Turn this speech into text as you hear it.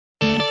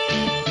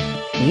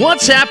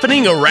What's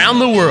happening around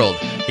the world?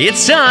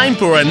 It's time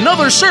for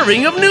another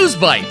serving of News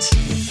Bites.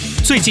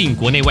 最近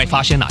国内外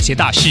发生哪些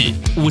大事？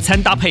午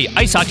餐搭配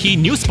ICT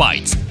News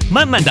Bites，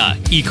 慢慢的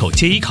一口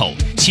接一口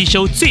吸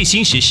收最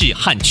新时事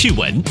和趣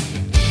闻。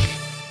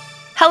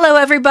Hello,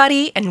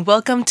 everybody, and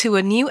welcome to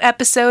a new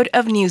episode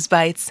of News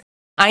Bites.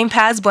 I'm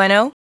Paz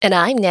Bueno. And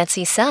I'm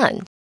Nancy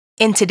Sun.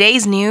 In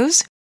today's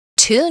news,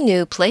 2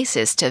 new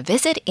places to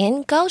visit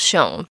in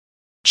Kaohsiung.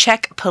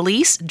 Czech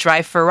police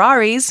drive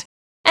Ferraris.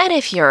 And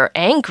if you're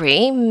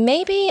angry,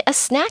 maybe a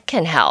snack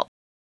can help.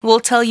 We'll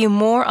tell you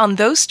more on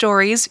those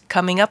stories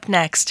coming up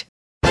next.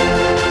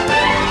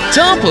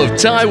 Top of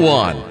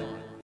Taiwan.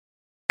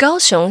 高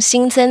雄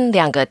新增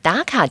2个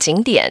打卡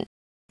景点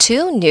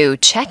 2 new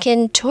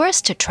check-in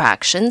tourist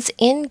attractions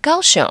in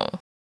Kaohsiung.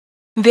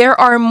 There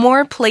are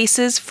more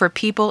places for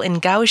people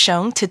in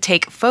Kaohsiung to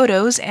take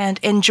photos and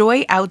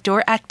enjoy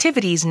outdoor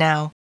activities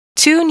now.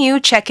 2 new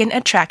check-in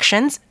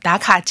attractions, 打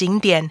卡景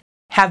点,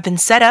 have been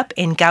set up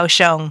in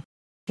Kaohsiung.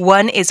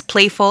 One is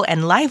playful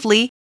and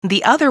lively,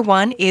 the other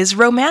one is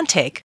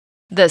romantic.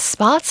 The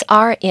spots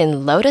are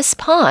in Lotus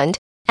Pond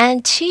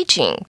and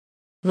Qijing.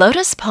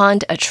 Lotus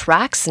Pond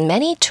attracts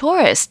many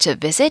tourists to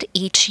visit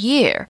each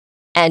year.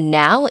 And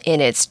now in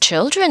its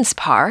children's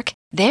park,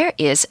 there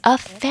is a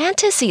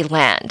fantasy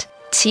land,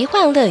 奇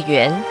幻乐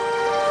园.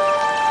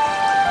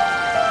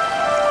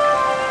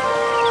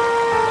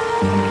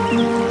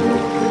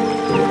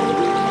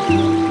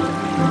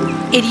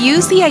 It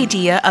used the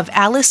idea of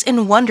Alice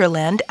in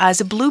Wonderland as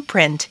a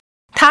blueprint.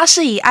 它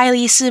是以爱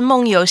丽丝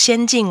梦游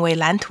仙境为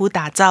蓝图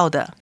打造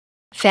的。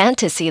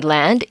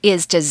Fantasyland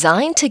is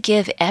designed to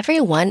give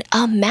everyone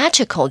a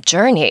magical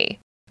journey.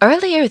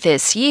 Earlier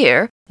this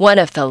year, one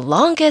of the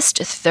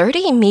longest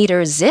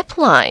 30-meter zip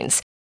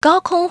lines, 高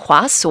空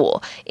滑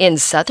索 in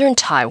southern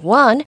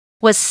Taiwan,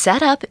 was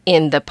set up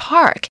in the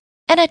park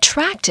and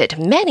attracted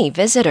many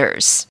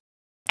visitors.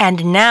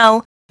 And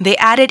now, they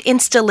added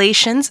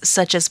installations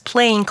such as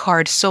playing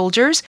card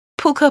soldiers,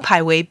 扑克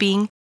牌卫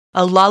兵,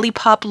 a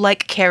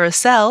lollipop-like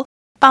carousel,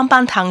 棒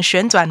棒糖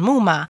旋转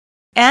木马,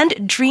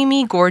 and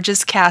dreamy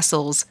gorgeous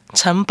castles,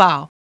 城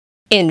堡.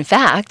 In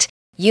fact,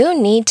 you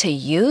need to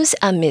use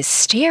a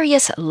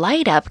mysterious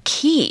light-up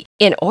key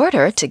in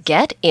order to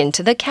get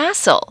into the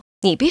castle.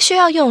 你必须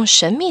要用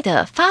神秘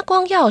的发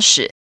光钥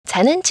匙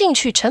才能进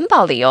去城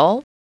堡里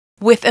哦。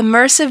With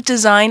immersive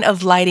design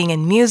of lighting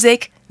and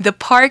music, the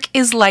park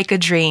is like a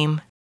dream.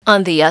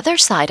 On the other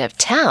side of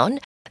town,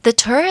 the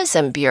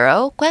Tourism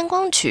Bureau 观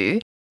光局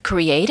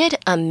created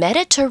a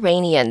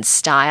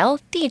Mediterranean-style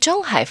地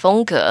中海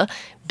风格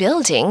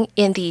building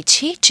in the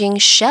Qijing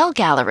Shell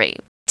Gallery,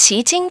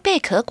 旗津贝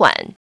壳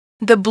馆.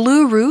 The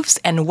blue roofs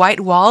and white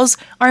walls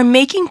are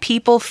making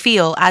people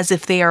feel as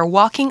if they are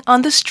walking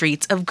on the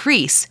streets of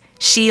Greece,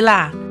 希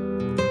腊.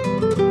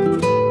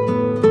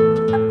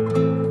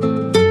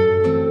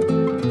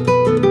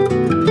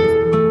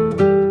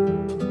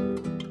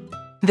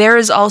 There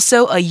is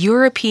also a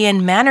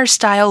European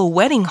manor-style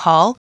wedding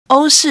hall,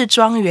 欧式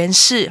庄园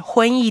式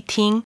婚宴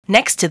厅,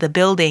 next to the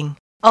building.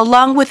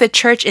 Along with a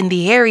church in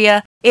the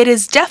area, it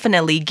is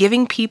definitely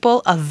giving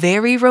people a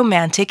very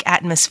romantic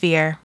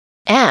atmosphere.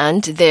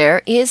 And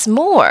there is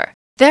more.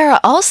 There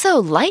are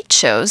also light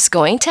shows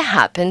going to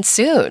happen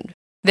soon.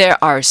 There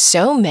are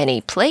so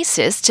many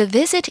places to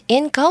visit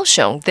in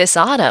Kaohsiung this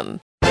autumn.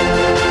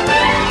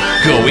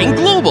 Going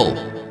global.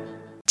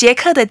 捷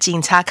克的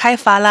警察开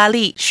法拉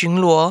利巡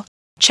逻.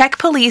 Czech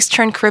police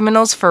turn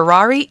criminals'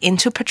 Ferrari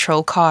into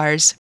patrol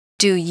cars.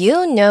 Do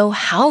you know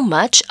how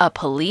much a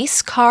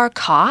police car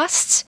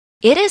costs?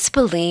 It is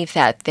believed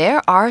that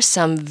there are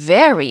some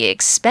very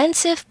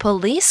expensive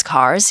police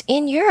cars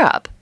in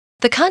Europe.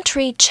 The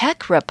country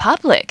Czech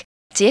Republic,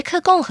 捷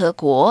克共和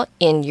国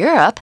in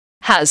Europe,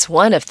 has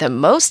one of the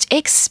most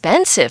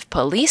expensive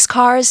police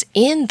cars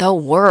in the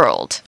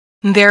world.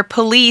 Their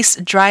police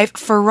drive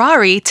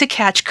Ferrari to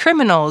catch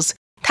criminals.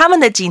 他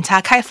们的警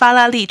察开法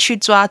拉利去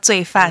抓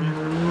罪犯。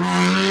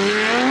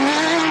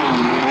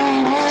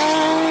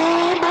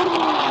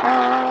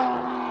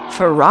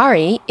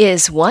Ferrari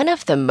is one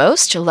of the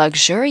most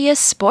luxurious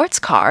sports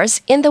cars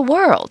in the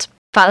world.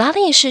 法拉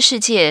利是世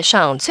界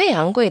上最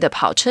昂贵的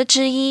跑车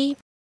之一。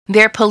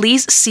Their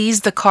police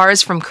seized the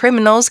cars from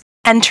criminals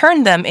and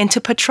turned them into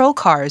patrol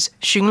cars,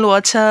 巡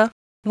逻车.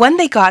 When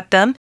they got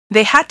them,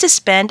 they had to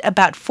spend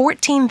about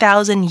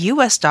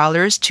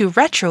 $14,000 to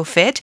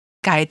retrofit,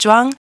 改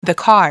装, the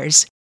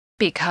cars.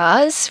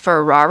 Because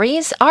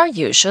Ferraris are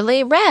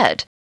usually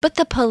red, but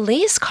the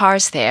police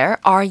cars there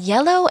are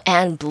yellow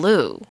and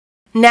blue.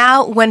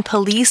 Now, when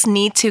police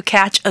need to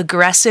catch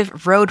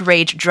aggressive road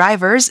rage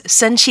drivers,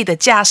 生气的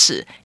驾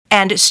驶,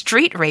 and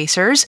street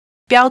racers,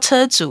 飙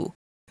车族,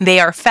 they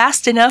are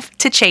fast enough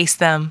to chase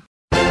them.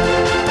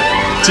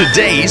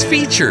 Today's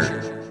feature.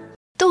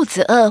 肚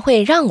子饿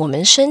会让我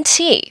们生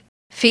气.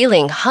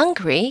 Feeling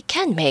hungry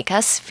can make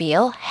us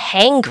feel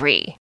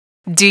hangry.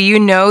 Do you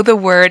know the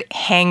word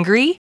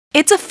hangry?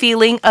 It's a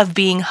feeling of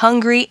being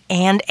hungry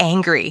and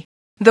angry.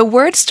 The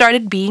word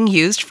started being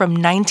used from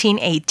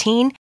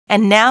 1918,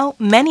 and now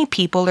many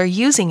people are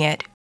using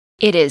it.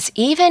 It is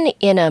even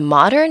in a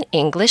modern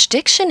English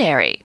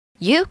dictionary.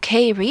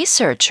 UK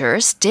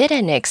researchers did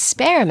an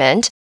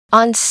experiment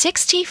on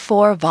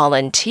 64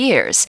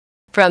 volunteers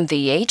from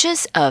the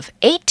ages of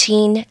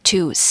 18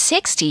 to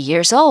 60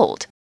 years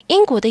old.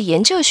 英国的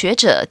研究学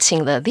者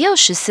请了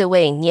64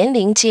位年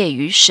龄介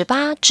于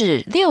18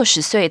至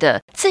60岁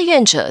的志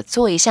愿者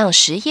做一项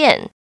实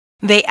验。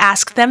They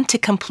asked them to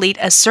complete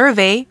a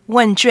survey,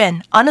 问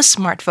卷, on a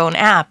smartphone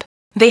app.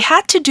 They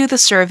had to do the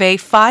survey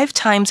 5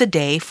 times a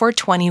day for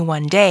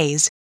 21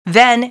 days.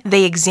 Then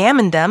they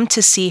examined them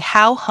to see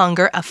how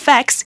hunger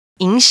affects,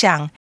 影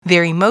响,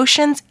 their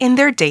emotions in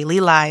their daily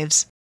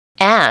lives.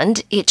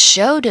 And it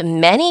showed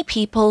many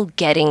people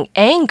getting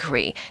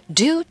angry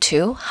due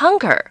to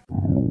hunger.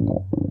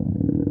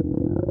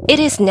 It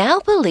is now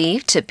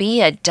believed to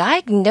be a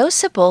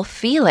diagnosable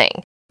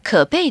feeling,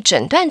 可被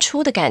诊断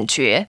出的感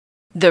觉。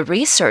The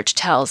research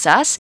tells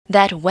us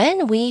that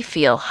when we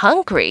feel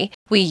hungry,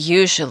 we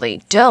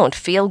usually don't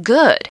feel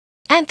good,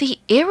 and the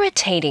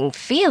irritating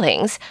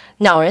feelings,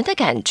 恼人的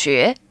感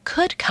觉,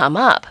 could come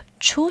up,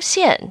 出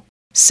现。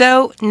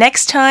So,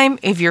 next time,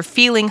 if you're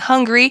feeling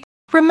hungry,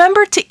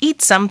 remember to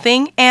eat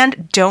something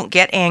and don't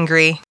get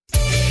angry.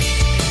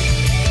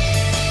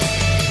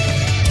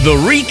 The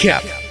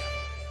recap.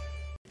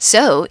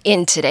 So,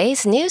 in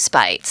today's News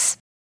Bites,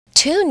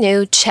 2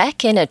 new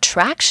check-in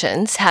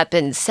attractions have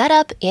been set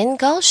up in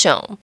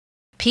Kaohsiung.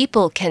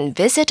 People can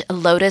visit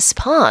Lotus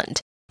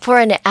Pond for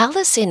an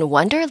Alice in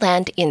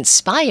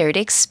Wonderland-inspired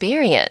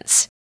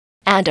experience.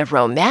 And a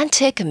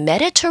romantic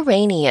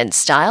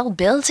Mediterranean-style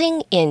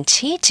building in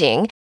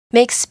Titing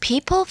makes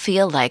people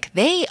feel like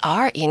they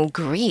are in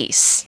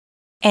Greece.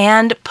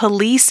 And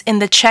police in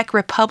the Czech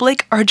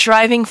Republic are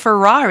driving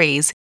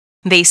Ferraris.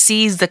 They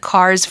seize the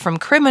cars from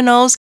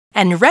criminals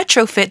and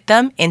retrofit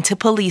them into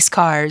police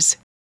cars.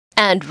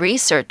 And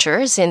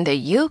researchers in the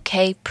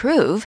UK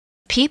prove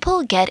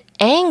people get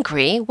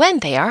angry when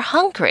they are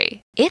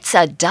hungry. It's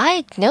a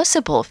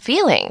diagnosable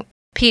feeling.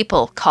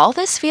 People call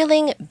this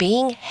feeling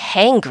being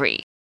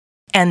hangry.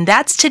 And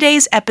that's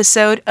today's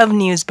episode of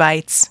News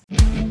Bites.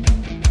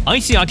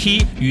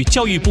 ICRT 与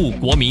教育部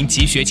国民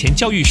及学前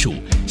教育署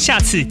下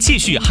次继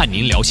续和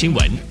您聊新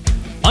闻。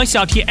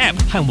ICRT App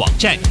和网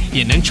站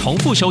也能重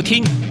复收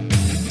听。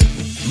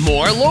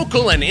More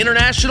local and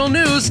international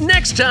news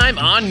next time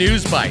on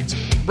News Bites.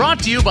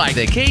 Brought to you by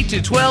the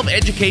K-12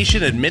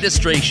 Education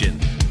Administration.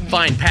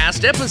 Find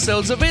past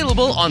episodes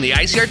available on the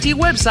ICRT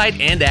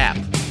website and app.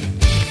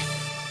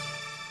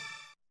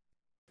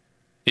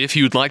 If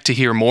you'd like to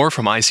hear more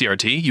from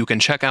ICRT, you can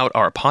check out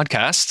our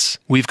podcasts.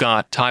 We've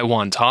got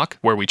Taiwan Talk,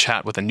 where we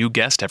chat with a new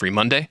guest every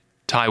Monday.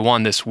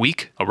 Taiwan This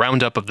Week, a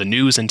roundup of the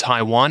news in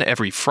Taiwan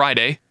every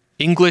Friday.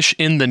 English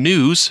in the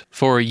News,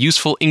 for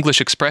useful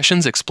English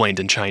expressions explained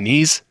in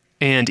Chinese.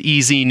 And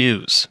EZ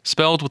News,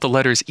 spelled with the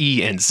letters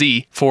E and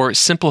Z, for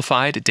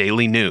simplified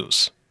daily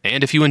news.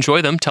 And if you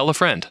enjoy them, tell a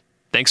friend.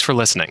 Thanks for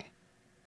listening.